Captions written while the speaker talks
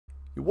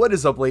What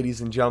is up, ladies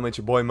and gentlemen? It's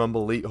your boy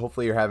MumboElite.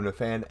 Hopefully you're having a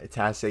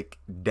fantastic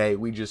day.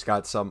 We just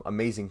got some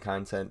amazing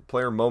content.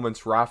 Player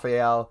Moments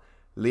Rafael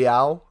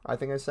Leao. I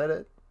think I said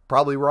it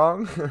probably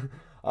wrong.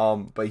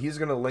 But he's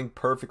going to link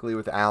perfectly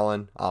with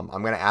Allen. I'm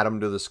going to add him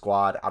to the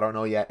squad. I don't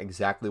know yet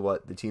exactly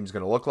what the team's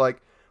going to look like,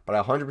 but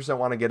I 100%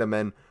 want to get him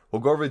in.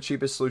 We'll go over the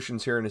cheapest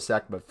solutions here in a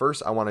sec, but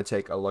first I want to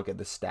take a look at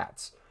the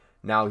stats.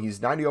 Now,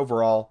 he's 90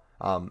 overall.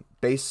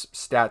 Base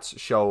stats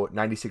show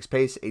 96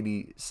 pace,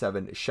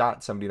 87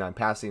 shot, 79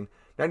 passing,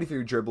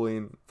 93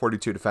 dribbling,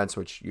 42 defense,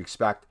 which you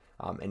expect,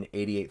 and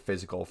 88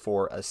 physical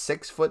for a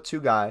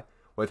 6'2" guy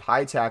with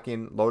high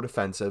attacking, low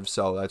defensive.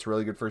 So that's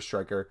really good for a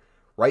striker.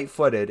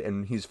 Right-footed,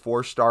 and he's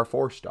 4-star,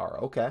 4-star.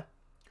 Okay,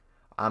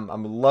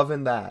 I'm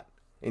loving that.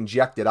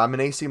 Injected. I'm an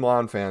AC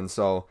Milan fan,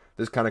 so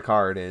this kind of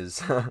card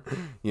is,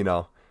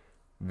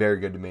 very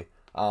good to me.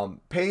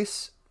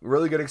 Pace,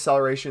 really good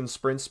acceleration,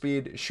 sprint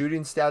speed,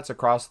 shooting stats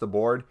across the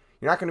board.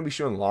 You're not going to be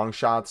shooting long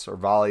shots or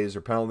volleys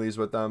or penalties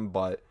with them,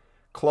 but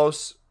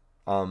close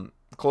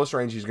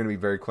range, he's going to be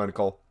very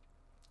clinical.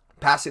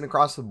 Passing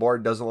across the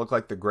board, doesn't look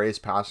like the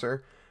greatest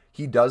passer.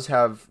 He does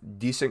have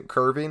decent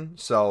curving,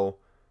 so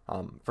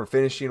for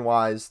finishing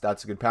wise,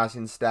 that's a good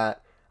passing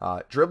stat.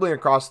 Dribbling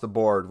across the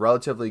board,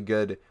 relatively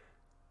good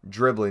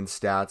dribbling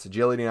stats.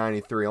 Agility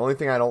 93. Only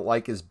thing I don't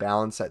like is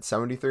balance at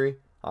 73,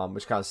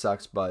 which kind of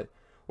sucks, but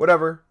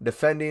whatever.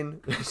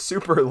 Defending,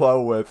 super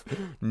low with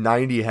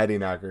 90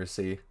 heading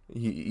accuracy.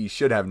 He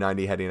should have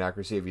 90 heading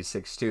accuracy if he's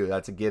 6'2".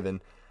 That's a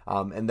given.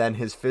 And then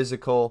his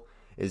physical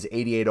is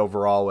 88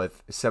 overall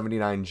with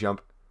 79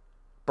 jump.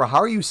 Bro, how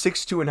are you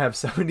 6'2" and have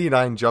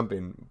 79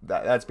 jumping?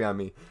 That's beyond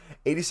me.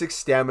 86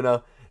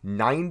 stamina,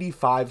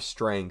 95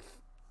 strength,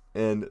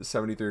 and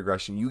 73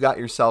 aggression. You got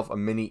yourself a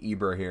mini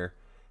Ibra here.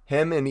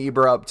 Him and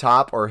Ibra up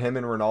top, or him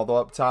and Ronaldo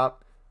up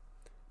top.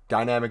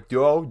 Dynamic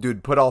duo.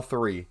 Dude, put all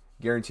three.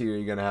 Guarantee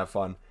you're going to have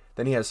fun.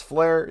 Then he has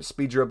flair,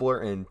 speed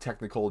dribbler, and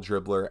technical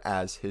dribbler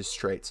as his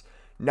traits.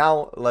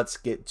 Now, let's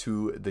get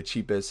to the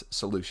cheapest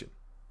solution.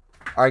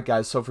 Alright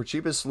guys, so for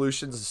cheapest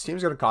solutions, this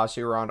team's going to cost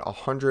you around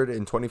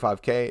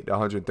 125k to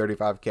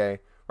 135k,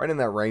 right in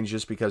that range,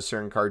 just because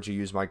certain cards you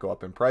use might go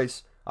up in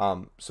price.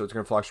 So it's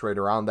going to fluctuate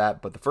around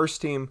that. But the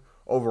first team,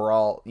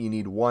 overall, you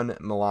need one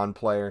Milan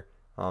player.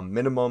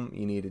 Minimum,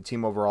 you need a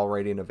team overall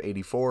rating of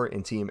 84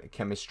 and team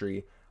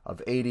chemistry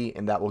of 80,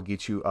 and that will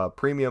get you a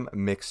premium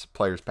mixed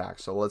players pack.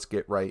 So let's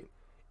get right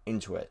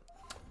into it.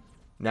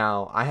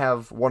 Now, I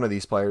have one of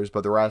these players,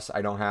 but the rest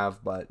I don't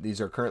have, but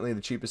these are currently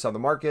the cheapest on the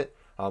market.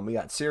 We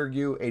got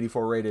Sirigu,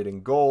 84 rated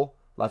in goal.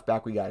 Left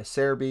back, we got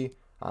Serbi.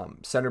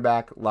 Center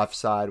back, left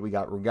side, we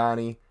got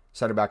Rugani.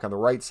 Center back on the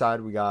right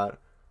side, we got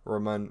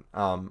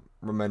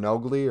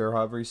Romanogli, or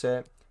however you say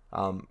it.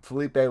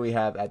 Felipe, we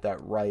have at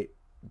that right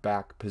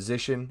back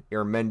position.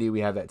 Irmendi,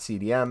 we have at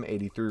CDM,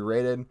 83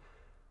 rated.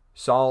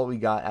 Saul, we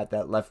got at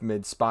that left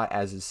mid spot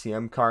as his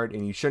CM card,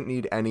 and you shouldn't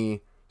need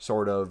any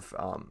sort of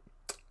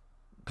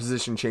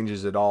position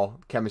changes at all.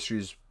 Chemistry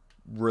is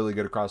really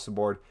good across the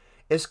board.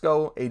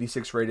 Isco,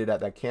 86 rated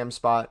at that cam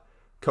spot.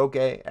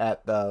 Koke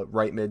at the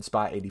right mid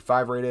spot,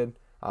 85 rated.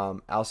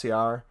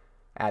 Alciar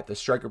at the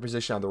striker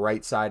position on the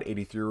right side,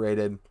 83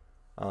 rated.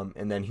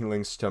 And then he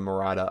links to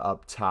Murata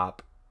up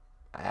top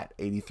at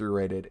 83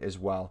 rated as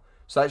well.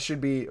 So that should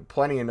be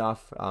plenty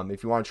enough.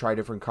 If you want to try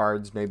different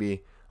cards,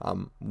 maybe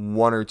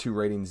one or two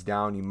ratings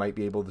down, you might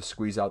be able to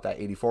squeeze out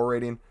that 84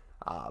 rating.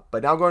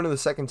 But now going to the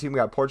second team, we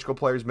got Portugal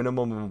players,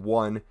 minimum of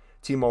 1,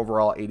 team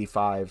overall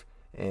 85,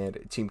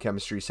 and team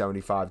chemistry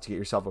 75 to get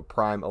yourself a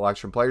prime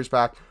election players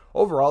pack.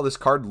 Overall, this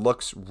card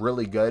looks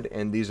really good,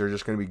 and these are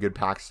just going to be good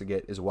packs to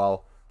get as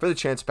well for the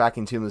chance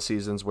packing team of the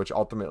seasons, which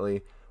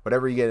ultimately,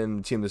 whatever you get in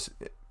the team,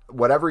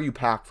 whatever you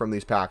pack from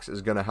these packs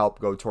is going to help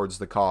go towards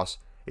the cost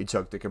it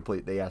took to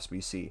complete the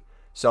SBC.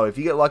 So if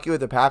you get lucky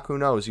with the pack, who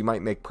knows, you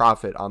might make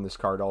profit on this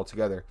card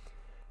altogether.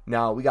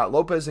 Now, we got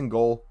Lopez in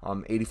goal,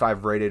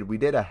 85 rated. We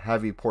did a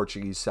heavy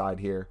Portuguese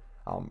side here,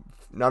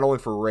 not only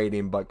for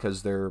rating, but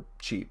because they're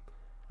cheap.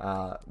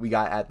 We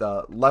got at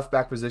the left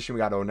back position, we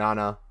got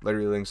Onana,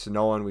 literally links to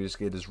no one. We just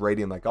get his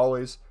rating like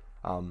always.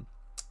 We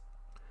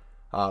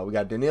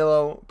got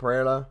Danilo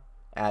Pereira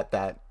at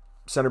that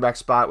center back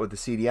spot with the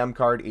CDM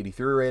card,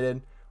 83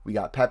 rated. We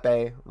got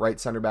Pepe, right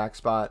center back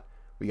spot.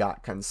 We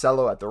got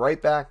Cancelo at the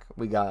right back.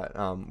 We got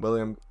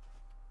William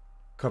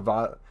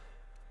Carvalho.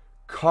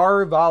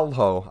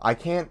 I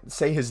can't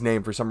say his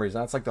name for some reason.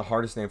 That's like the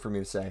hardest name for me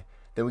to say.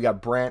 Then we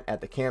got Brandt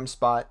at the cam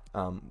spot.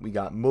 We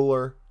got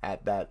Muller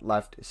at that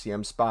left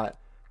CM spot.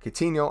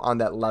 Coutinho on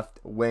that left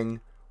wing.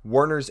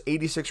 Werner's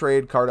 86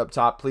 rated card up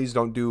top. Please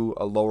don't do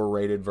a lower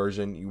rated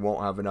version. You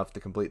won't have enough to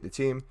complete the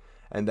team.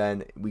 And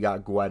then we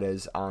got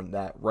Guedes on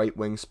that right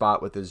wing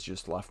spot with his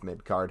just left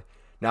mid card.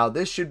 Now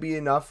this should be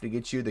enough to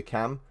get you the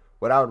chem.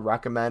 What I would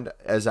recommend,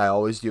 as I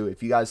always do,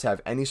 if you guys have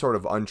any sort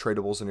of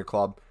untradables in your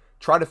club,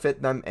 try to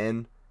fit them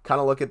in.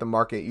 Kind of look at the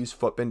market. Use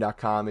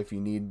footbin.com if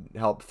you need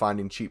help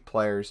finding cheap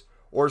players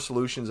or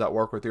solutions that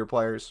work with your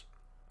players.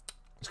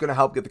 It's going to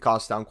help get the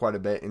cost down quite a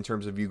bit in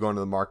terms of you going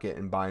to the market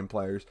and buying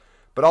players.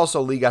 but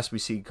also League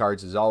SBC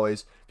cards as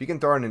always. If you can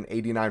throw in an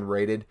 89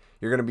 rated,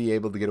 you're going to be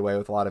able to get away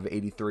with a lot of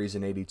 83s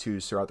and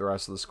 82s throughout the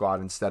rest of the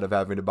squad instead of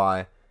having to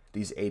buy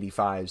these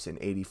 85s and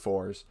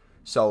 84s.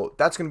 So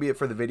that's going to be it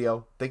for the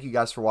video. Thank you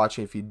guys for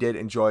watching. If you did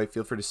enjoy,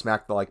 feel free to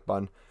smack the like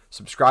button,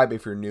 subscribe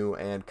if you're new,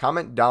 and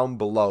comment down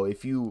below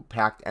if you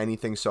packed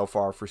anything so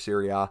far for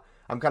Serie A.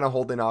 I'm kind of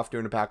holding off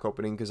doing a pack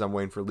opening because I'm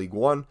waiting for League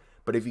 1,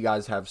 but if you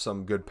guys have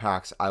some good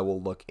packs, I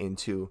will look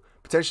into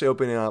potentially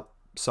opening up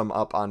some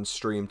up on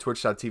stream,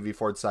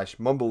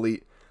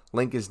 twitch.tv/MumboElite.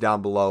 Link is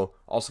down below.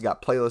 Also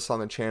got playlists on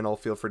the channel.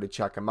 Feel free to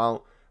check them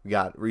out. We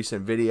got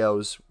recent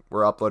videos.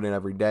 We're uploading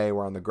every day.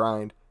 We're on the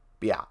grind.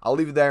 But yeah, I'll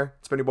leave it there.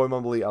 It's been your boy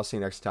MumboElite. I'll see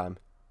you next time.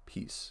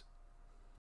 Peace.